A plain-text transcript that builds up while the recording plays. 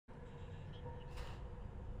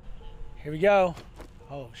Here we go.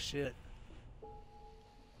 Oh shit.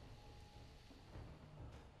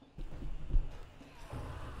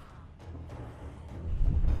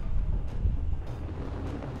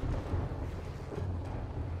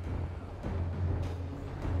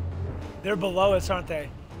 They're below us, aren't they?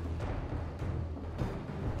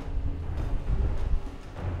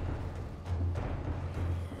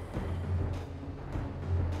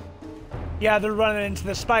 Yeah, they're running into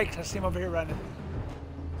the spikes. I see them over here running.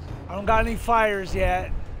 I don't got any fires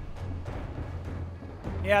yet.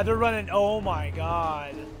 Yeah, they're running. Oh my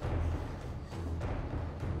god.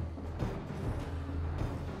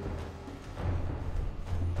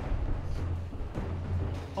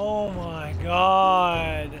 Oh my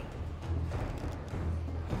god.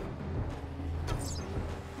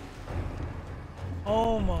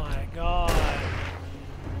 Oh my god.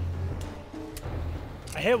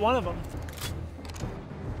 I hit one of them.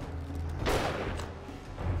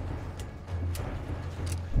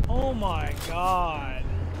 Oh my god.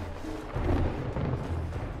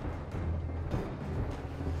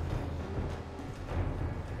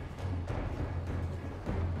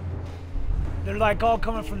 They're like all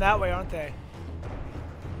coming from that way, aren't they?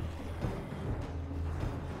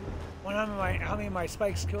 How many of my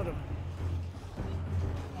spikes killed him?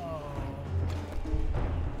 Oh.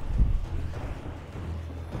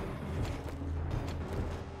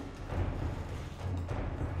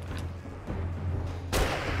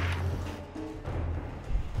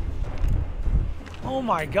 Oh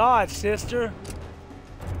my god, sister.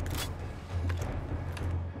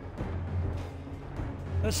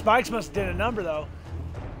 Those spikes must have did a number though.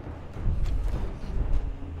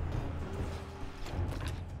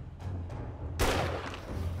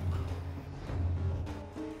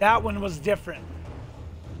 That one was different.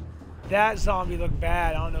 That zombie looked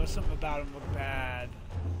bad. I don't know, something about him looked bad.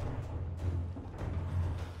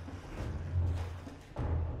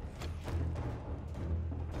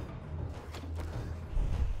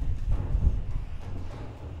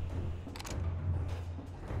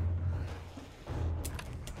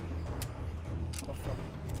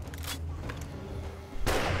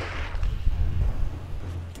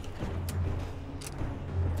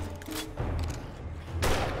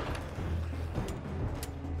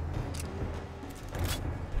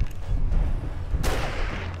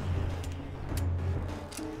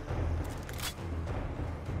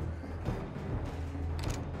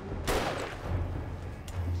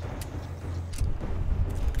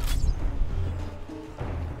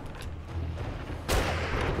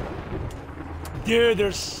 Dude,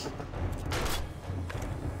 there's...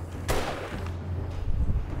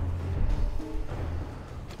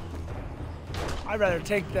 I'd rather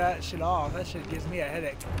take that shit off. That shit gives me a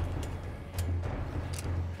headache.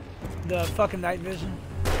 The fucking night vision.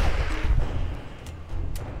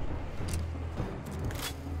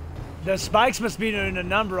 The spikes must be doing a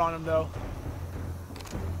number on them though.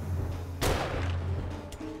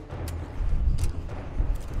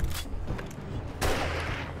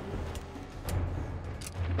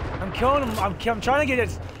 I'm killing him. I'm trying to get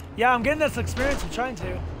it. Yeah, I'm getting this experience. I'm trying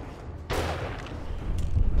to.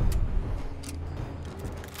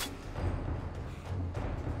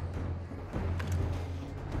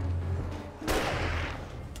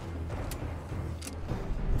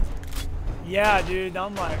 Yeah, dude.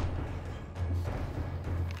 I'm like,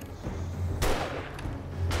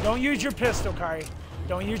 don't use your pistol, Kari.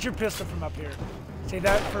 Don't use your pistol from up here. Say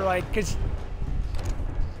that for like, cause.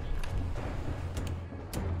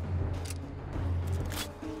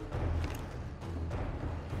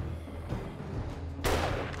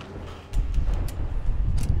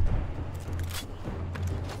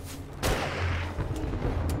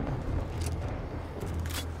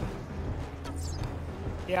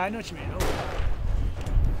 Yeah, I know what you mean. Oh.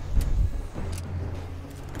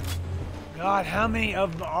 God, how many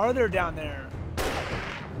of them are there down there?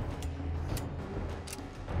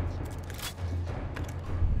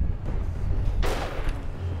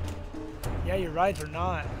 Yeah, you're right, they're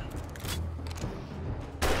not.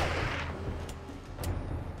 Don't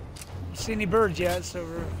see any birds yet, so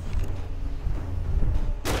we're...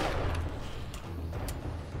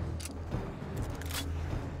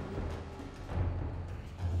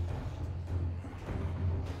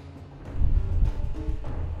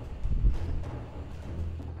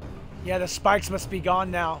 Yeah, the spikes must be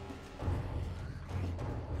gone now.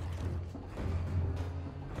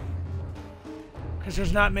 Because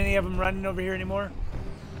there's not many of them running over here anymore.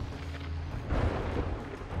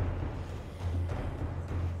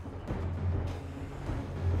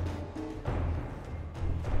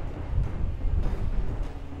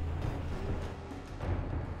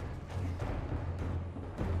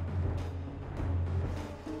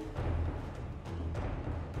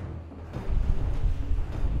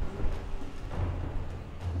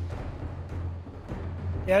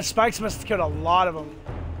 Yeah, spikes must have killed a lot of them.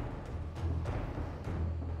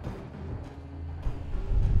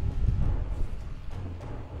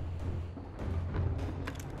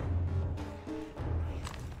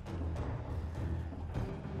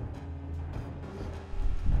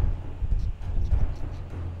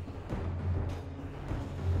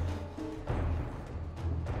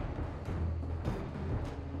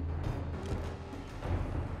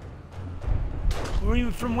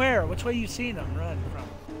 From where? Which way you seen them run from?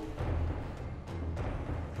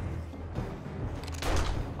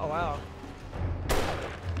 Oh wow.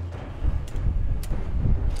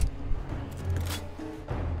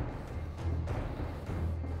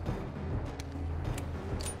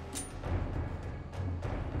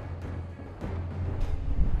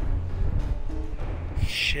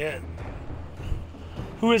 Shit.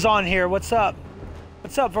 Who is on here? What's up?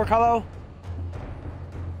 What's up, Vorkalo?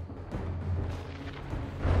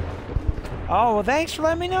 Oh, well, thanks for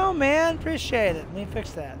letting me know, man. Appreciate it. Let me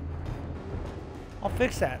fix that. I'll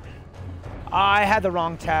fix that. I had the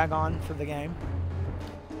wrong tag on for the game.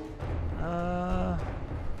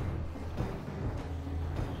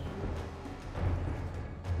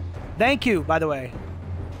 Thank you, by the way.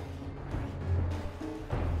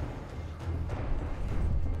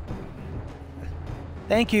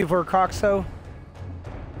 Thank you for Croxo.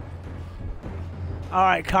 All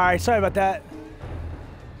right, Kai. Sorry about that.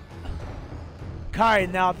 Kai,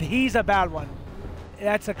 now he's a bad one.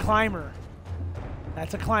 That's a climber.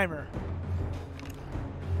 That's a climber.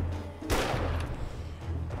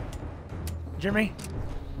 Jimmy?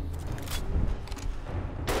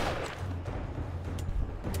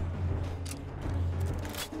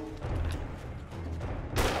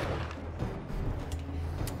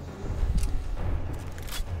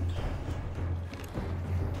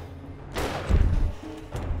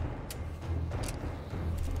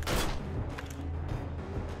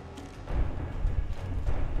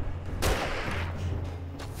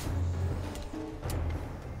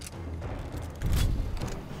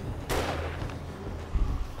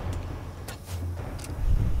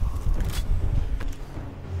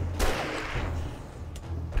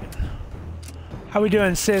 How we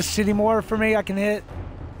doing, sis? City more for me? I can hit.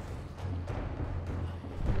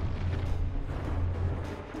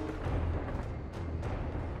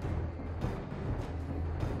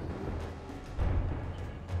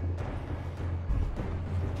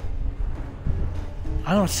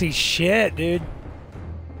 I don't see shit, dude.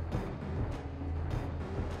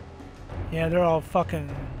 Yeah, they're all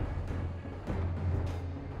fucking...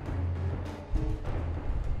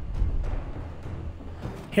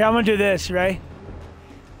 Here, I'm gonna do this, right?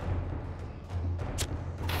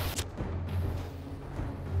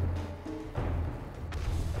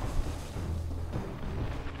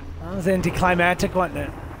 That was anticlimactic, wasn't it?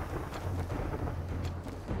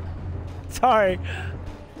 Sorry.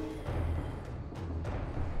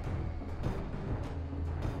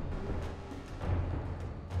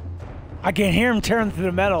 I can hear him tearing through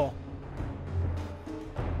the metal.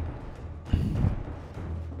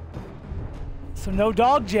 So no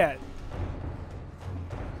dogs yet.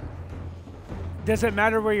 Does it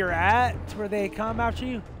matter where you're at, where they come after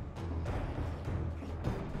you?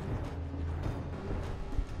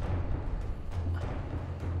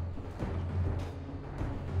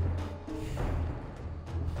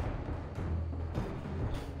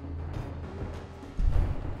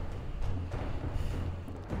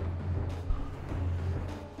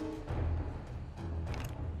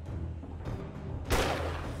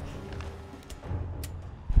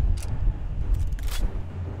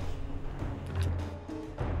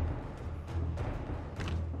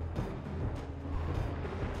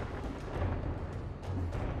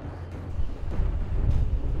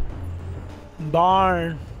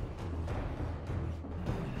 Barn.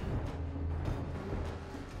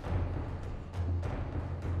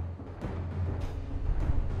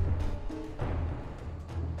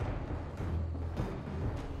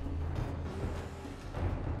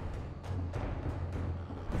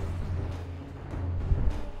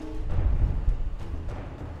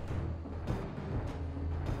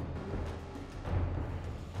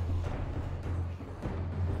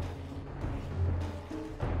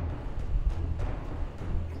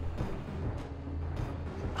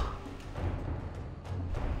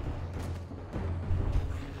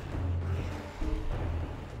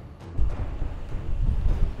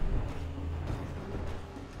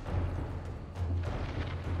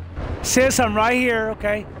 Sis, I'm right here,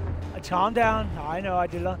 okay? Calm down. I know I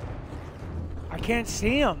did. I can't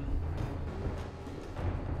see him.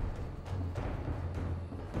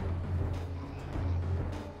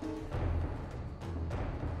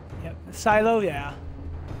 Yep, the silo, yeah.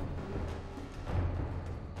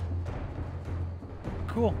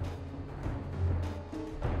 cool.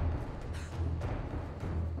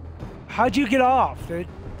 How'd you get off, dude?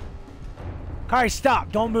 Kari,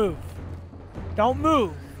 stop. Don't move. Don't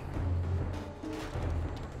move.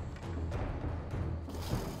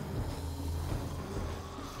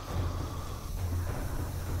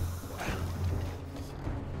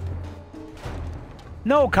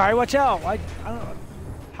 No, Kari, watch out. I don't know.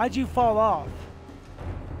 How'd you fall off?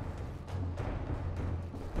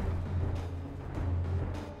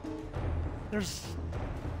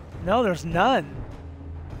 There's none.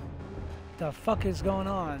 What the fuck is going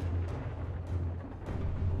on?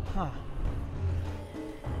 Huh.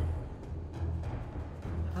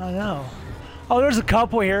 I don't know. Oh, there's a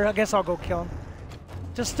couple here. I guess I'll go kill them.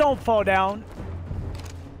 Just don't fall down.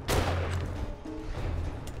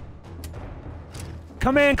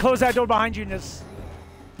 Come in, close that door behind you.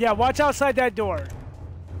 Yeah, watch outside that door.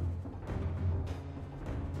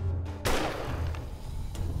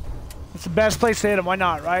 It's the best place to hit him. Why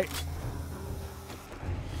not, right?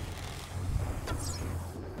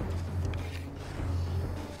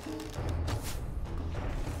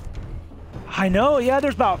 I know. Yeah,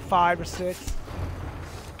 there's about 5 or 6.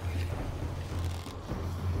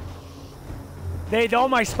 All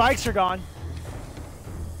my spikes are gone.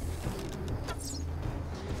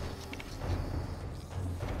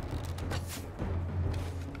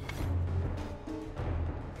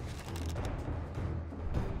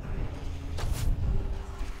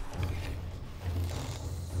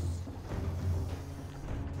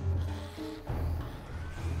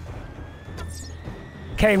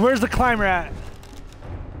 Okay, where's the climber at?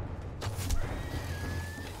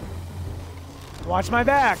 Watch my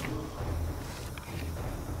back.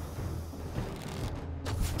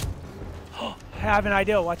 I have an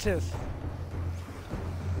idea. Watch this.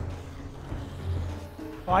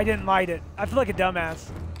 Oh, I didn't light it. I feel like a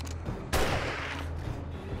dumbass.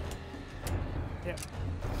 Yeah.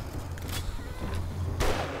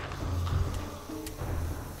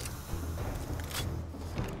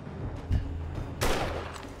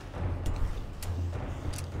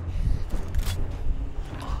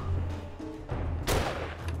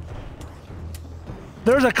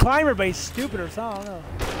 There's a climber, but he's stupid or something. I don't know.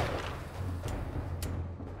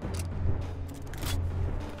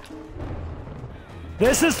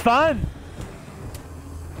 This is fun.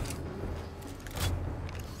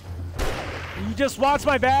 You just watch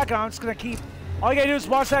my back, and I'm just gonna keep. All you gotta do is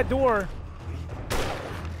watch that door.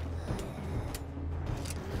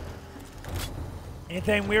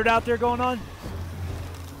 Anything weird out there going on?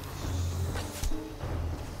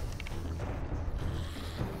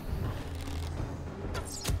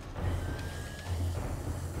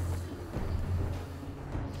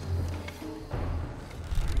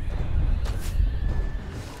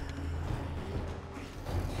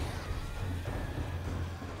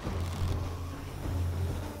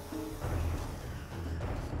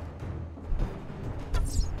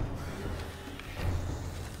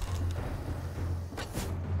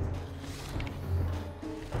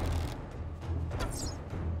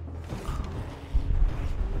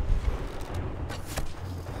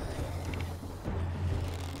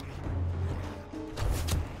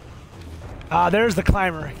 Ah, there's the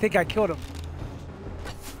climber. I think I killed him.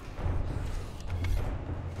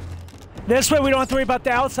 This way we don't have to worry about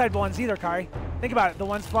the outside ones either, Kari. Think about it. The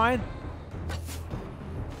ones flying.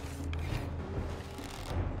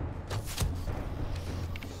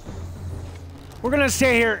 We're gonna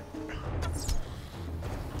stay here.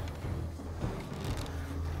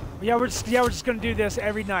 Yeah, we're just gonna do this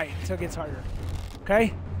every night until it gets harder.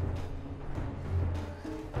 Okay?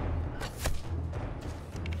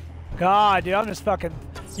 God, dude, I'm just fucking...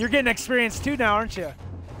 You're getting experience too now, aren't you?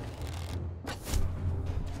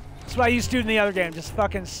 That's what I used to do in the other game. Just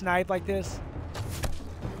fucking snipe like this.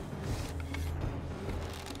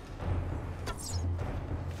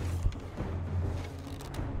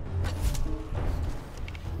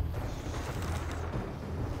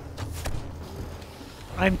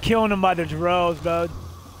 I'm killing them by the droves, bud.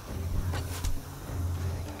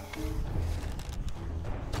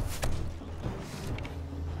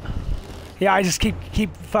 Yeah, I just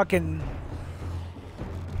keep fucking...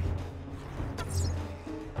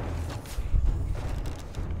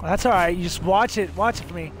 Well, that's alright, you just watch it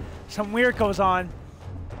for me. Something weird goes on.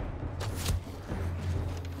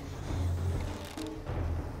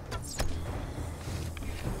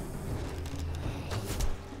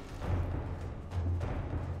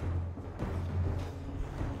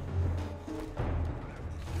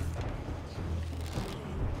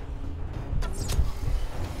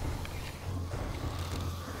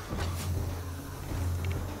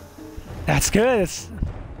 That's good.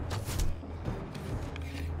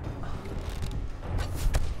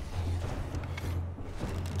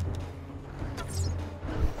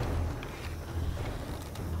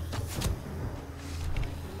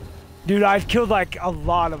 Dude, I've killed like a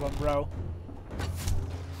lot of them, bro.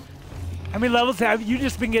 How many levels have you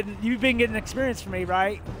just been getting? You've been getting experience from me,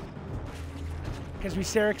 right? Because we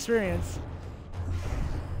share experience.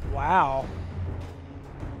 Wow.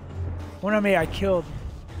 Wonder how many I killed.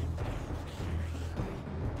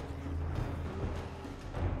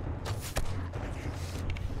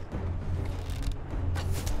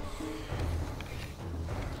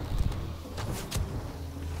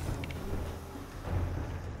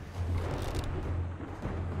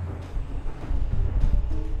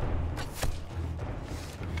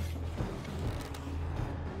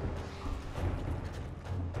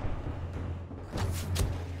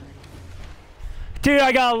 Dude,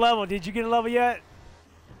 I got a level. Did you get a level yet?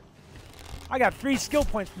 I got 3 skill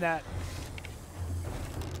points from that.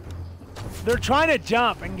 They're trying to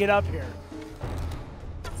jump and get up here.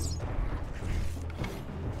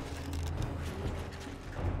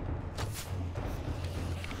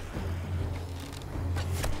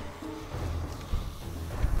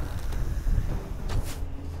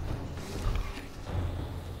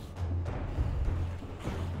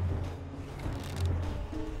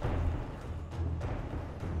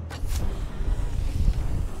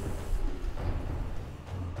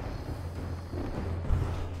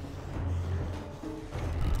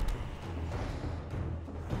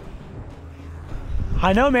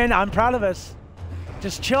 I know, man. I'm proud of us.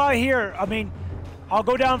 Just chill out here. I mean, I'll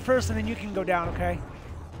go down first and then you can go down, okay?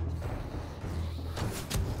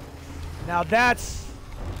 Now that's...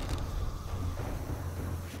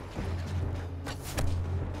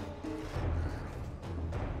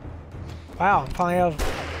 Wow, finally have...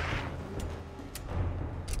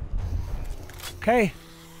 Okay.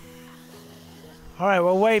 All right,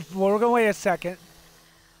 well, wait. Well, we're going to wait a second.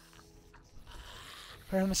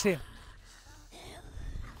 Here, let me see.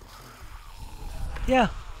 Yeah.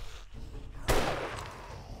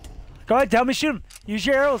 Go ahead, tell me shoot him. Use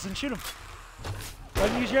your arrows and shoot him. Go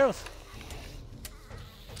ahead and use your arrows.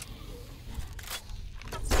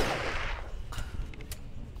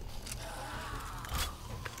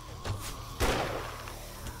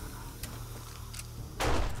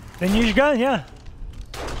 Then use your gun, yeah.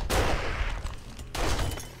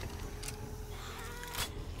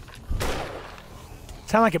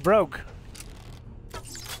 Sound like it broke.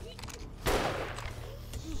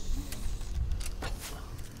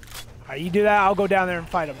 Alright, you do that, I'll go down there and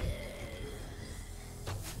fight him.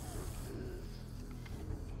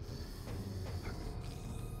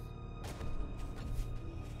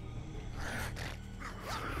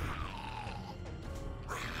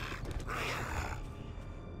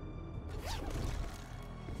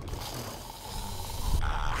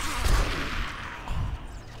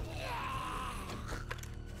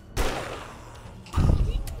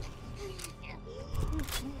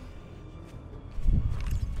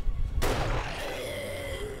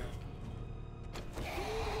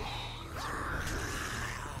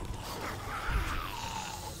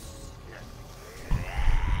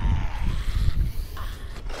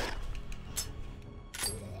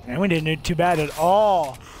 And we didn't do too bad at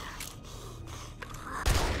all.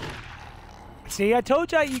 See, I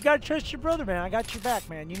told you gotta trust your brother, man. I got your back,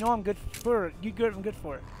 man. You know I'm good for it. You good, I'm good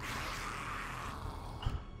for it.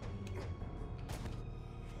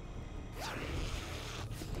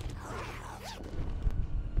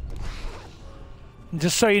 And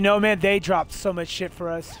just so you know, man, they dropped so much shit for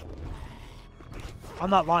us. I'm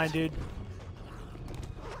not lying, dude.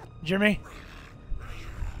 Jeremy?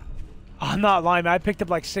 I'm not lying, man. I picked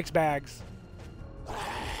up like 6 bags.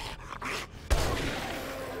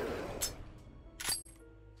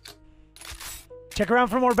 Check around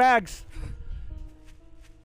for more bags.